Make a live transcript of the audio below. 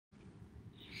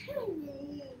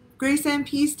Grace and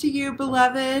peace to you,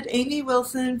 beloved. Amy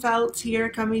Wilson Feltz here,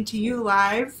 coming to you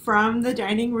live from the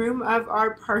dining room of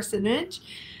our parsonage,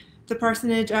 the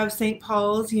parsonage of St.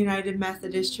 Paul's United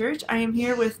Methodist Church. I am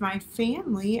here with my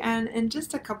family, and in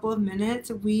just a couple of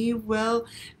minutes we will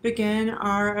begin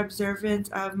our observance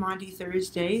of Maundy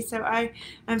Thursday. So I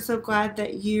am so glad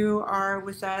that you are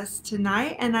with us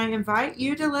tonight, and I invite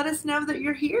you to let us know that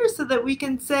you're here so that we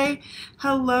can say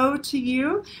hello to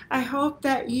you. I hope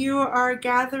that you are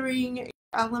gathering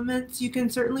elements. You can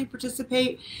certainly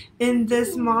participate in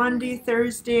this Maundy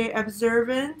Thursday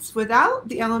observance without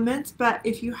the elements, but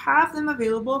if you have them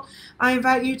available, I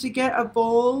invite you to get a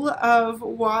bowl of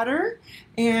water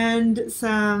and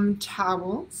some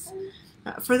towels.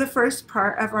 For the first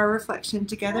part of our reflection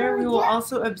together, we will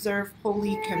also observe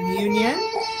Holy Communion.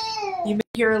 You may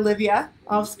hear Olivia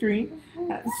off screen.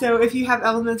 So if you have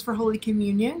elements for Holy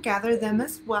Communion, gather them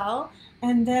as well.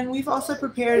 And then we've also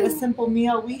prepared a simple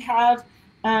meal. We have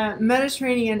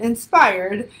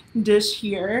Mediterranean-inspired dish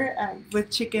here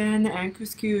with chicken and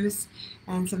couscous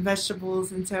and some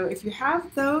vegetables. And so if you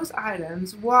have those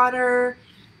items, water,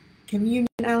 communion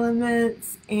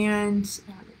elements, and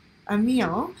a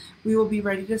meal, we will be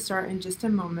ready to start in just a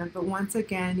moment. But once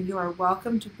again, you are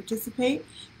welcome to participate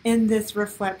in this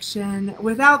reflection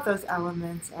without those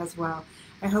elements as well.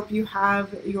 I hope you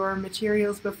have your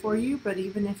materials before you, but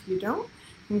even if you don't,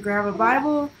 you can grab a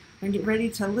Bible and get ready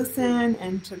to listen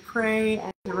and to pray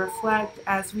and to reflect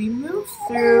as we move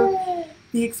through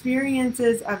the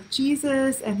experiences of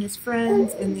Jesus and his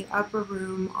friends in the upper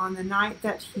room on the night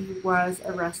that he was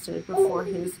arrested before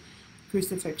his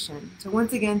crucifixion. So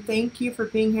once again, thank you for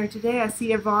being here today. I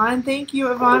see Yvonne. Thank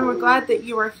you, Yvonne. We're glad that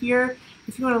you are here.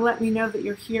 If you want to let me know that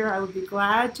you're here, I would be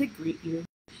glad to greet you.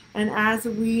 And as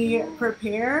we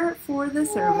prepare for the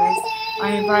service,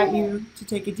 I invite you to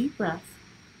take a deep breath.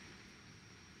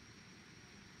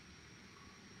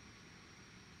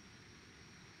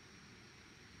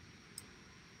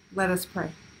 Let us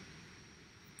pray.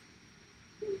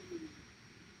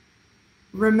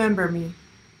 Remember me.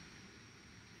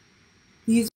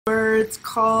 These words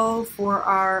call for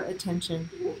our attention.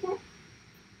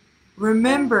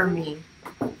 Remember me.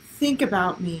 Think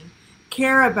about me.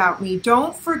 Care about me.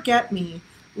 Don't forget me.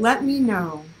 Let me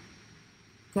know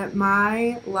that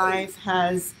my life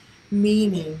has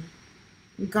meaning.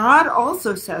 God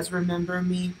also says, remember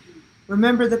me.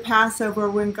 Remember the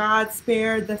Passover when God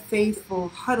spared the faithful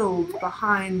huddled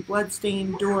behind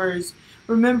bloodstained doors.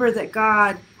 Remember that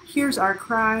God hears our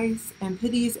cries and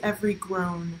pities every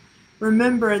groan.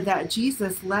 Remember that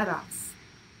Jesus led us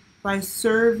by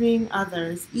serving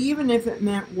others, even if it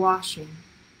meant washing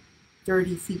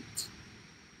dirty feet.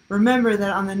 Remember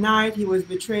that on the night he was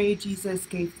betrayed, Jesus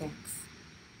gave thanks,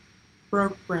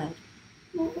 broke bread,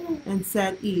 and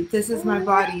said, "Eat, this is my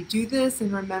body. Do this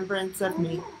in remembrance of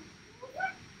me."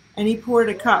 And he poured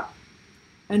a cup,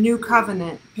 a new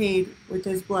covenant paid with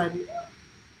his blood.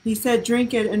 He said,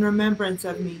 "Drink it in remembrance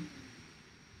of me."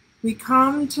 We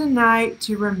come tonight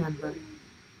to remember.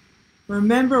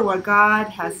 Remember what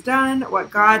God has done,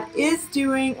 what God is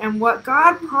doing, and what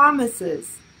God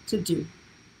promises to do.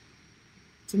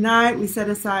 Tonight we set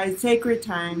aside sacred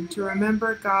time to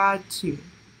remember God too,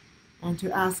 and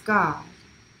to ask God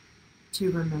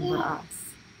to remember us.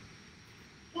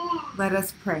 Let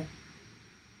us pray.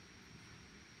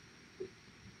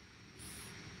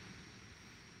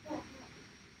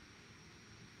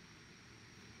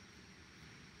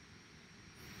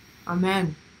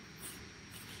 Amen.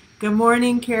 Good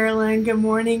morning, Carolyn. Good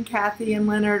morning, Kathy and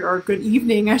Leonard, or good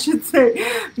evening, I should say.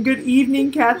 Good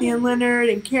evening, Kathy and Leonard,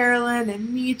 and Carolyn,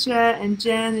 and Misha, and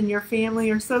Jen, and your family.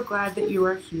 We're so glad that you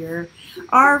are here.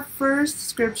 Our first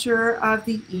scripture of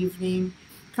the evening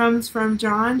comes from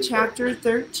John chapter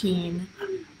 13,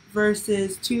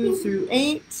 verses 2 through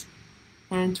 8,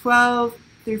 and 12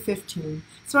 through 15.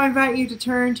 So I invite you to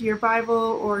turn to your Bible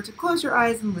or to close your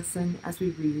eyes and listen as we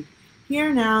read.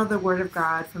 Hear now the word of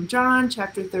God from John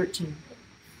chapter 13.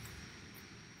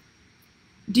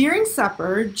 During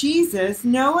supper, Jesus,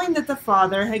 knowing that the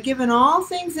Father had given all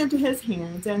things into his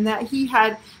hands and that he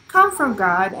had come from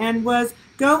God and was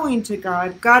going to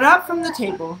God, got up from the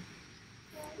table,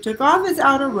 took off his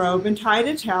outer robe and tied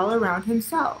a towel around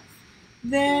himself.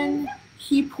 Then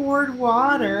he poured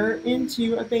water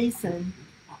into a basin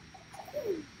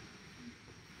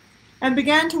and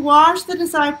began to wash the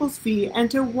disciples' feet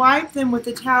and to wipe them with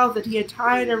the towel that he had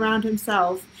tied around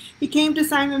himself. He came to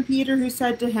Simon Peter, who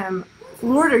said to him,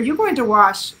 "Lord, are you going to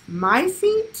wash my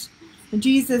feet?" And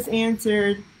Jesus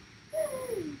answered,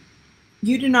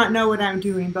 "You do not know what I'm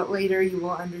doing, but later you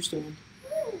will understand."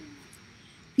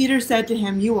 Peter said to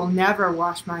him, "You will never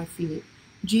wash my feet."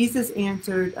 Jesus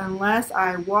answered, "Unless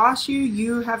I wash you,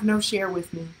 you have no share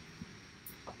with me."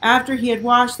 After he had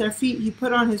washed their feet, he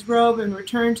put on his robe and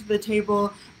returned to the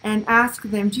table and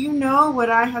asked them, "Do you know what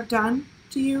I have done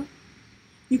to you?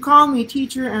 You call me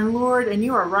teacher and Lord, and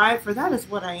you are right, for that is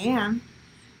what I am.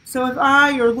 So if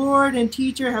I, your Lord and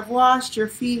teacher, have washed your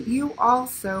feet, you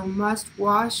also must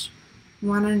wash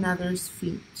one another's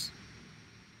feet.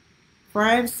 For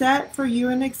I have set for you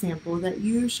an example that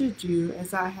you should do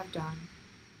as I have done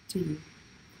to you."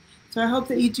 So I hope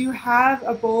that you do have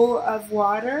a bowl of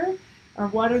water, or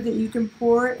water that you can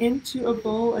pour into a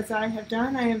bowl as I have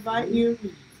done. I invite you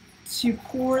to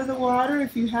pour the water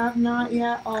if you have not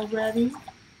yet already,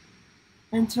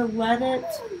 and to let it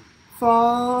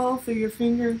fall through your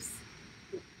fingers.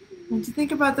 And to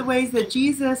think about the ways that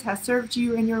Jesus has served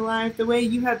you in your life, the way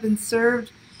you have been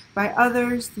served by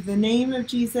others through the name of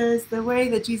Jesus, the way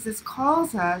that Jesus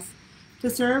calls us to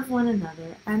serve one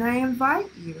another. And I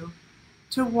invite you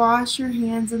to wash your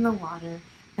hands in the water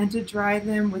and to dry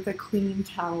them with a clean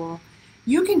towel.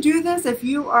 You can do this if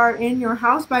you are in your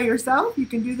house by yourself. You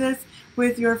can do this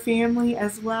with your family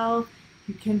as well.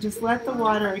 You can just let the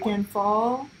water again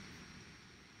fall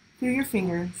through your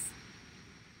fingers.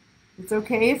 It's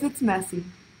okay if it's messy.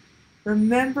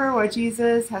 Remember what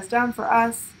Jesus has done for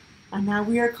us, and now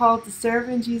we are called to serve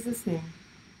in Jesus' name.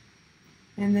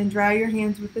 And then dry your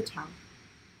hands with the towel.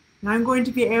 And I'm going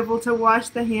to be able to wash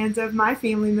the hands of my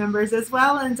family members as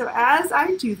well. And so as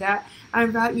I do that, I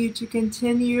invite you to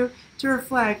continue to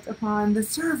reflect upon the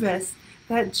service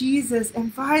that Jesus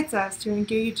invites us to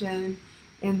engage in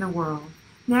the world.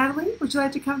 Natalie, would you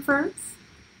like to come first?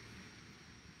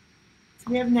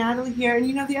 So we have Natalie here. And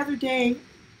you know, the other day,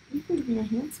 you can give me your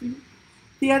hand, sweetie.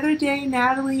 The other day,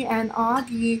 Natalie and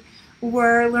Augie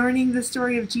were learning the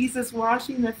story of Jesus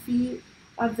washing the feet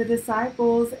of the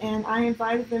disciples, and I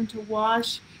invited them to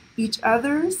wash each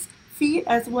other's feet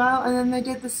as well, and then they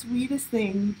did the sweetest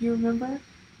thing. Do you remember?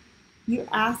 You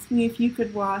asked me if you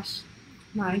could wash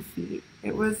my feet.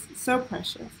 It was so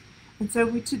precious. And so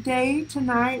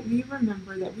tonight, we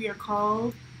remember that we are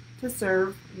called to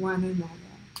serve one another.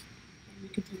 And you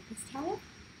can take this towel.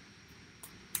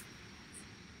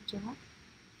 Good job.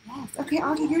 Yes. Okay,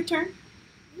 Augie, your turn.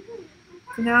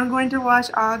 So now I'm going to wash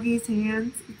Augie's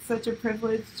hands. It's such a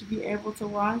privilege to be able to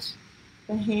wash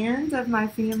the hands of my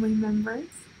family members.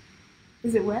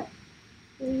 Is it wet?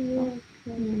 Yeah.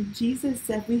 Jesus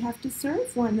said we have to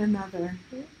serve one another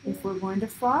if we're going to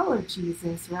follow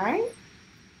Jesus, right?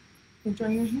 Enjoy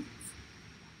your hands.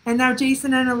 And now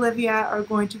Jason and Olivia are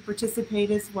going to participate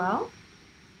as well.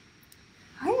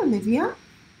 Hi, Olivia.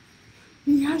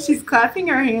 Yeah, she's clapping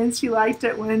her hands. She liked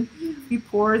it when we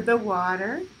poured the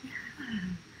water.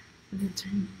 And then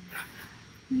turn.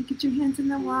 You get your hands in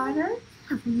the water.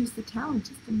 We'll use the towel in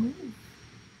just a minute. You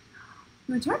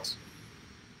want to touch?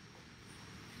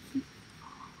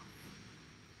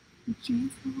 Put your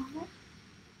hands in the water.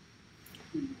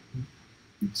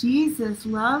 Jesus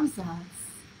loves us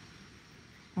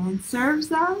and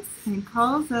serves us and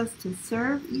calls us to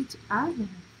serve each other.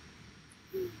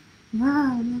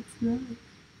 Wow, that's good.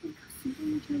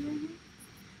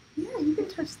 Yeah, you can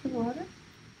touch the water.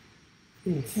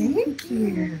 Thank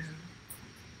you.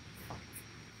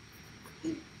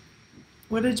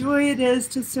 What a joy it is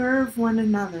to serve one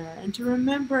another and to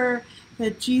remember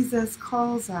that Jesus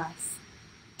calls us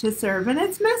to serve. And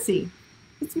it's messy.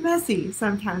 It's messy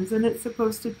sometimes, and it's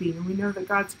supposed to be. And we know that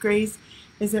God's grace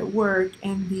is at work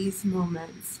in these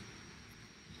moments.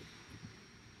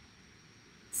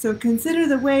 So consider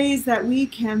the ways that we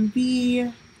can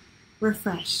be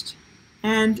refreshed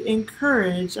and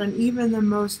encouraged on even the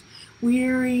most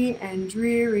weary and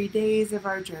dreary days of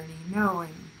our journey,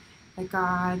 knowing that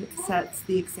God sets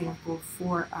the example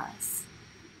for us.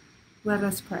 Let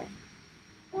us pray.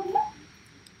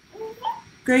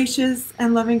 Gracious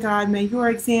and loving God, may your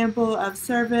example of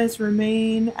service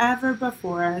remain ever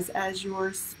before us as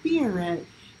your Spirit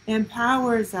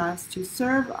empowers us to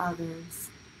serve others.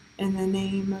 In the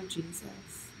name of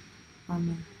Jesus.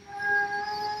 Amen.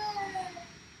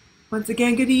 Once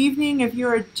again, good evening. If you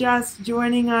are just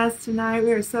joining us tonight,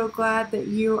 we are so glad that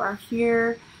you are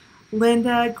here.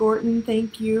 Linda, Gorton,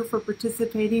 thank you for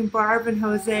participating. Barb and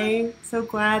Jose, so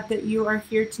glad that you are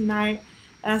here tonight.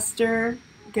 Esther,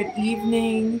 good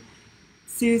evening.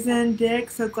 Susan,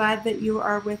 Dick, so glad that you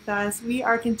are with us. We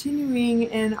are continuing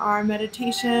in our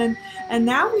meditation, and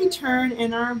now we turn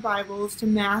in our Bibles to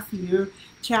Matthew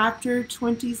chapter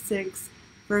 26,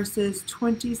 verses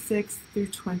 26 through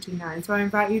 29. So I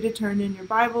invite you to turn in your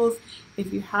Bibles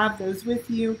if you have those with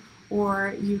you,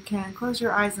 or you can close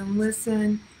your eyes and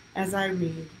listen as I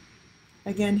read.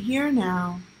 Again, hear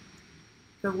now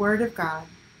the Word of God.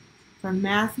 from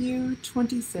Matthew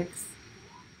 26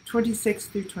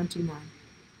 through 29.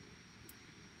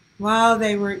 While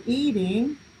they were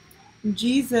eating,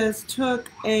 Jesus took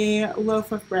a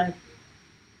loaf of bread,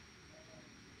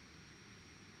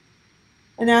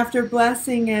 and after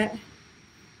blessing it,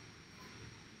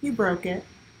 he broke it.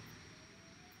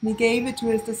 And he gave it to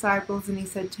his disciples, and he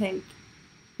said, "Take,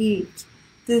 eat.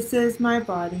 This is my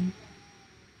body."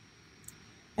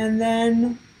 And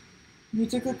then he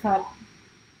took a cup.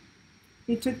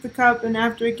 He took the cup, and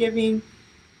after giving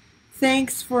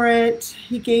thanks for it,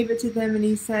 he gave it to them, and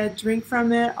he said, "Drink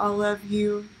from it, all of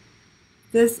you.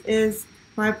 This is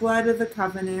my blood of the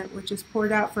covenant, which is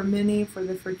poured out for many for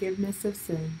the forgiveness of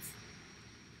sins.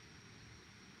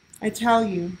 I tell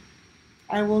you,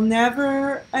 I will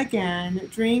never again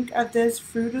drink of this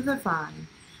fruit of the vine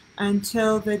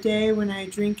until the day when I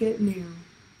drink it new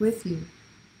with you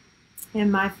in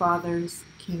my Father's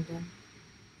kingdom."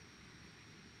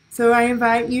 So I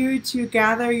invite you to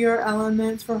gather your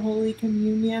elements for Holy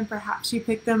Communion. Perhaps you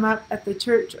picked them up at the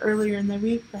church earlier in the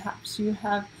week. Perhaps you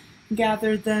have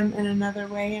gathered them in another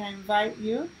way. And I invite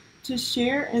you to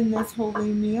share in this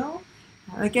holy meal.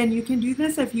 Again, you can do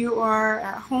this if you are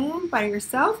at home by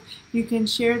yourself. You can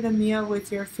share the meal with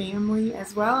your family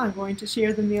as well. I'm going to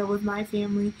share the meal with my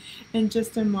family in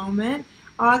just a moment.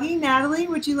 Augie, Natalie,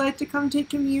 would you like to come take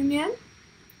communion?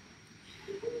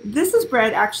 This is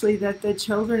bread actually that the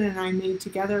children and I made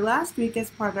together last week as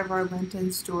part of our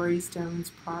Lenten Story Stones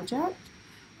project.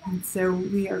 And so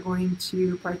we are going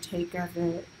to partake of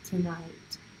it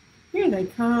tonight. Here they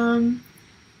come.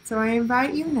 So I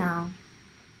invite you now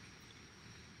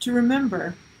to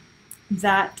remember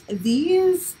that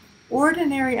these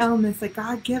ordinary elements that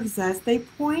God gives us, they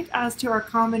point us to our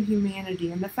common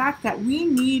humanity and the fact that we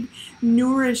need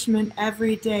nourishment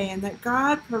every day and that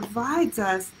God provides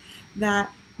us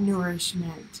that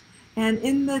nourishment. And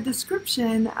in the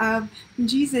description of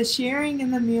Jesus sharing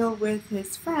in the meal with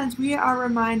his friends, we are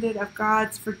reminded of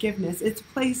God's forgiveness. It's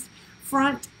placed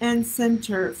front and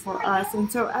center for us.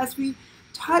 And so as we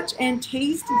touch and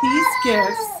taste these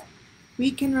gifts, we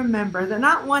can remember that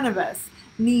not one of us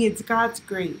needs God's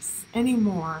grace any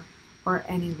more or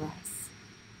any less.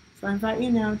 So I invite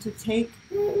you now to take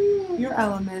your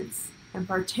elements and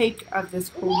partake of this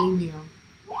holy meal.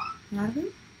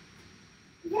 Natalie?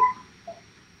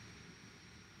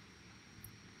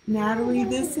 Natalie,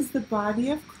 this is the body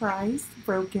of Christ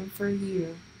broken for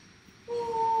you,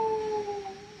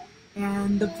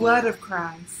 and the blood of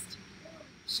Christ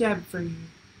shed for you.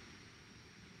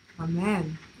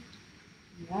 Amen.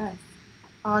 Yes.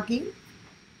 Augie,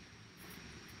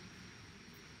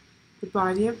 the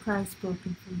body of Christ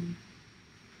broken for you,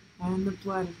 and the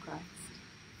blood of Christ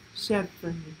shed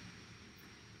for you.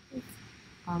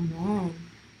 Amen.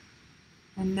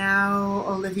 And now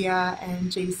Olivia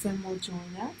and Jason will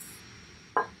join us.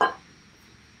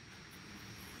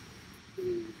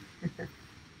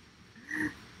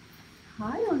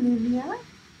 Hi, Olivia.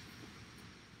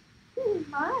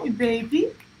 Hi,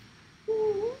 baby.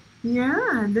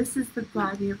 Yeah, this is the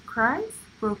body of Christ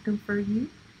broken for you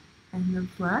and the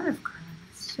blood of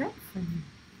Christ shed for you.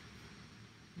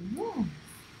 Yes.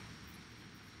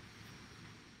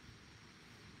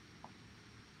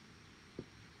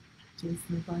 Jason,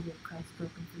 the body of Christ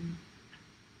broken for you.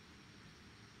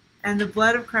 And the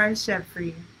blood of Christ shed for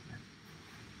you.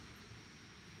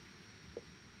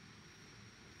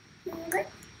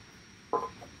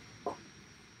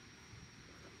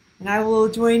 And I will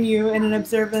join you in an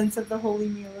observance of the holy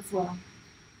meal as well.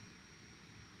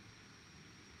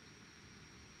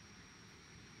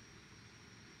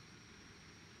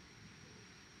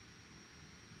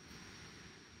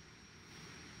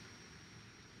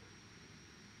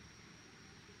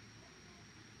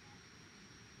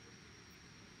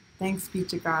 Thanks be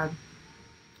to God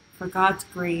for God's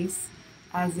grace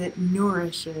as it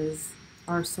nourishes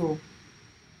our soul.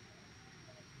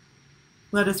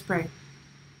 Let us pray.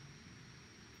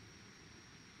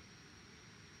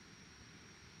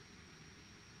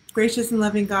 Gracious and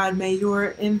loving God, may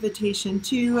your invitation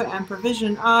to and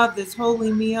provision of this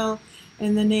holy meal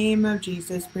in the name of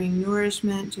Jesus bring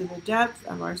nourishment to the depth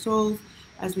of our souls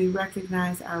as we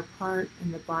recognize our part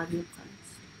in the body of Christ.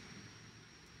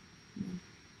 Amen.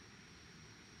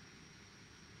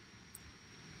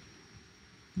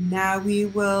 Now we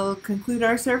will conclude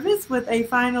our service with a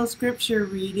final scripture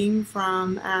reading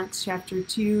from Acts chapter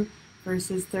 2,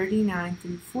 verses 39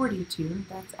 through 42.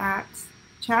 That's Acts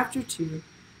chapter 2,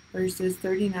 verses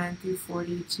 39 through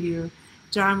 42.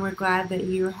 John, we're glad that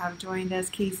you have joined us.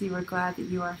 Casey, we're glad that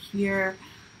you are here.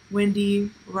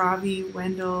 Wendy, Robbie,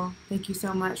 Wendell, thank you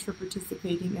so much for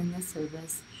participating in this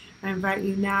service. I invite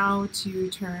you now to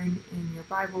turn in your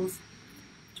Bibles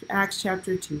to Acts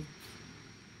chapter 2.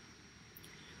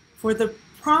 For the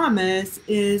promise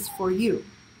is for you,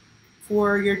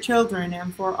 for your children,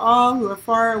 and for all who are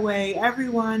far away,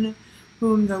 everyone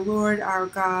whom the Lord our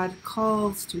God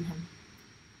calls to him.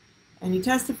 And he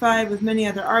testified with many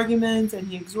other arguments, and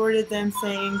he exhorted them,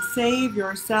 saying, Save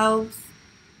yourselves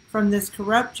from this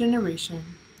corrupt generation.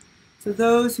 So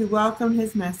those who welcomed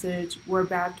his message were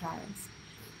baptized.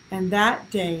 And that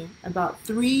day, about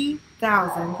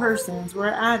 3,000 persons were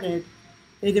added.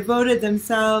 They devoted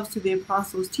themselves to the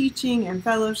apostles' teaching and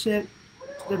fellowship,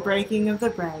 to the breaking of the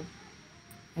bread,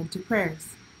 and to prayers.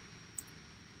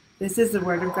 This is the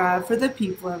word of God for the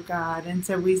people of God, and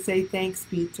so we say thanks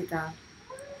be to God.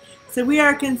 So we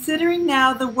are considering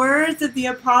now the words of the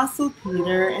Apostle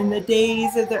Peter in the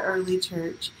days of the early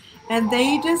church, and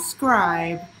they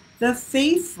describe the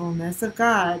faithfulness of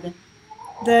God,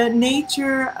 the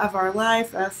nature of our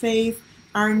life of faith,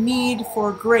 our need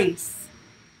for grace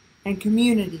and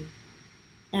community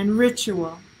and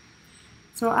ritual.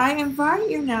 So I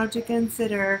invite you now to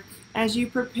consider, as you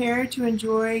prepare to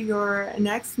enjoy your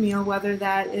next meal, whether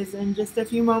that is in just a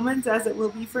few moments, as it will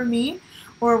be for me,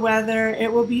 or whether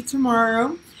it will be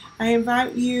tomorrow, I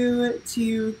invite you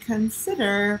to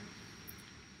consider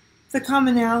the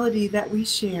commonality that we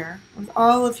share with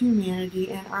all of humanity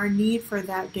and our need for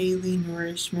that daily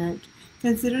nourishment.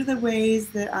 Consider the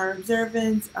ways that our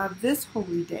observance of this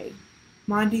holy day,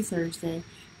 Maundy Thursday,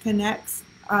 connects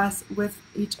us with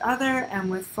each other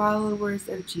and with followers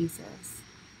of Jesus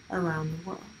around the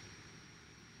world.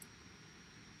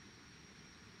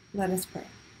 Let us pray.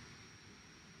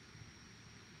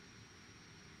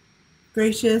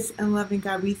 Gracious and loving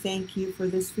God, we thank you for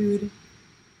this food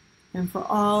and for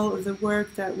all of the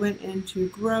work that went into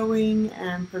growing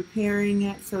and preparing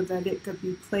it so that it could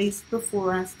be placed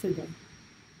before us today.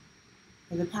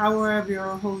 By the power of your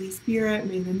Holy Spirit,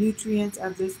 may the nutrients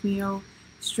of this meal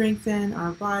strengthen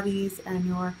our bodies, and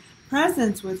your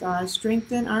presence with us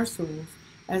strengthen our souls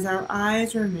as our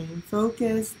eyes remain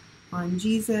focused on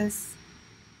Jesus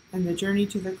and the journey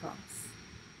to the cross.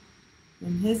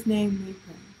 In his name we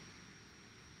pray.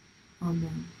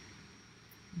 Amen.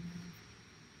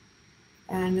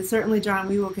 And certainly, John,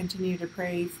 we will continue to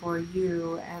pray for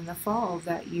you and the fall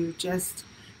that you just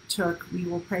took. We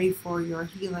will pray for your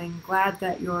healing. Glad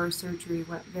that your surgery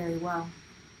went very well.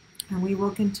 And we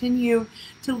will continue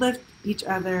to lift each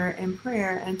other in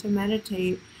prayer and to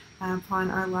meditate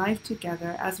upon our life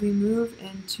together as we move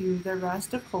into the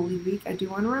rest of Holy Week. I do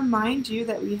want to remind you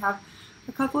that we have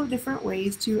a couple of different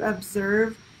ways to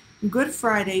observe Good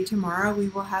Friday tomorrow. We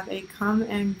will have a come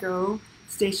and go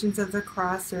Stations of the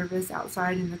Cross service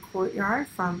outside in the courtyard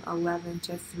from 11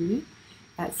 to 3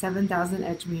 at 7000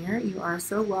 Edgemere. You are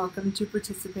so welcome to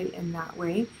participate in that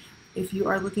way. If you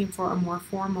are looking for a more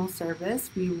formal service,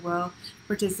 we will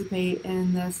participate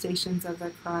in the Stations of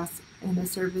the Cross in a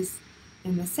service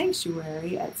in the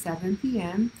sanctuary at 7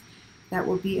 p.m. That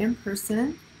will be in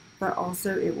person, but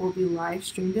also it will be live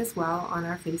streamed as well on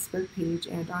our Facebook page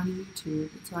and on YouTube.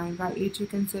 So I invite you to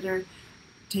consider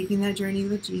taking that journey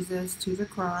with Jesus to the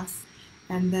cross.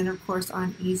 And then, of course,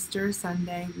 on Easter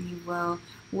Sunday, we will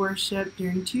worship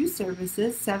during 2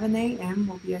 services. 7 a.m.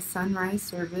 will be a sunrise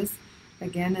service,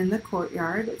 again in the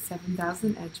courtyard at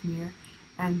 7000 Edgemere.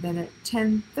 And then at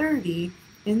 10:30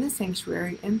 in the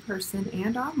sanctuary, in person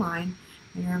and online,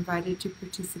 and you're invited to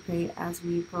participate as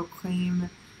we proclaim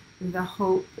the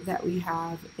hope that we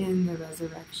have in the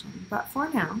resurrection. But for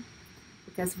now,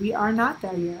 because we are not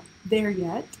there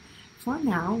yet, for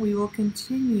now we will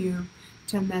continue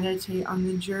to meditate on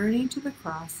the journey to the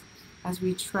cross as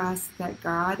we trust that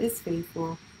God is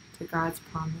faithful to God's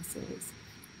promises.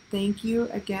 Thank you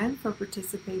again for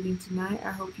participating tonight.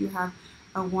 I hope you have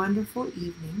a wonderful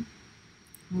evening.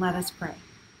 Let us pray.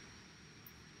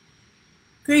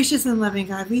 Gracious and loving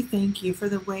God, we thank you for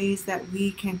the ways that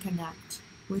we can connect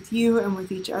with you and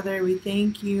with each other. We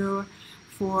thank you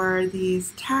for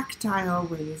these tactile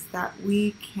ways that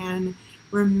we can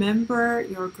remember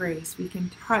your grace. We can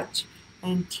touch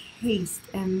and taste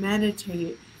and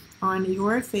meditate on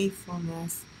your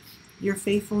faithfulness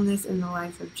in the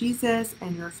life of Jesus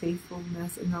and your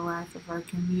faithfulness in the life of our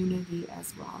community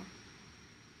as well.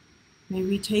 May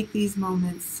we take these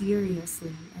moments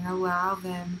seriously and allow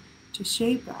them to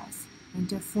shape us and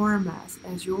to form us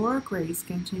as your grace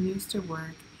continues to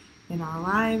work in our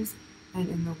lives and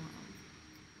in the world.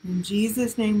 In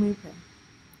Jesus' name we pray.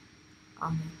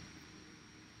 Amen.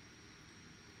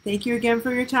 Thank you again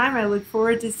for your time. I look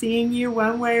forward to seeing you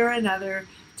one way or another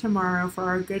tomorrow for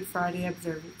our Good Friday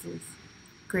observances.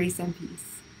 Grace and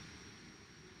peace.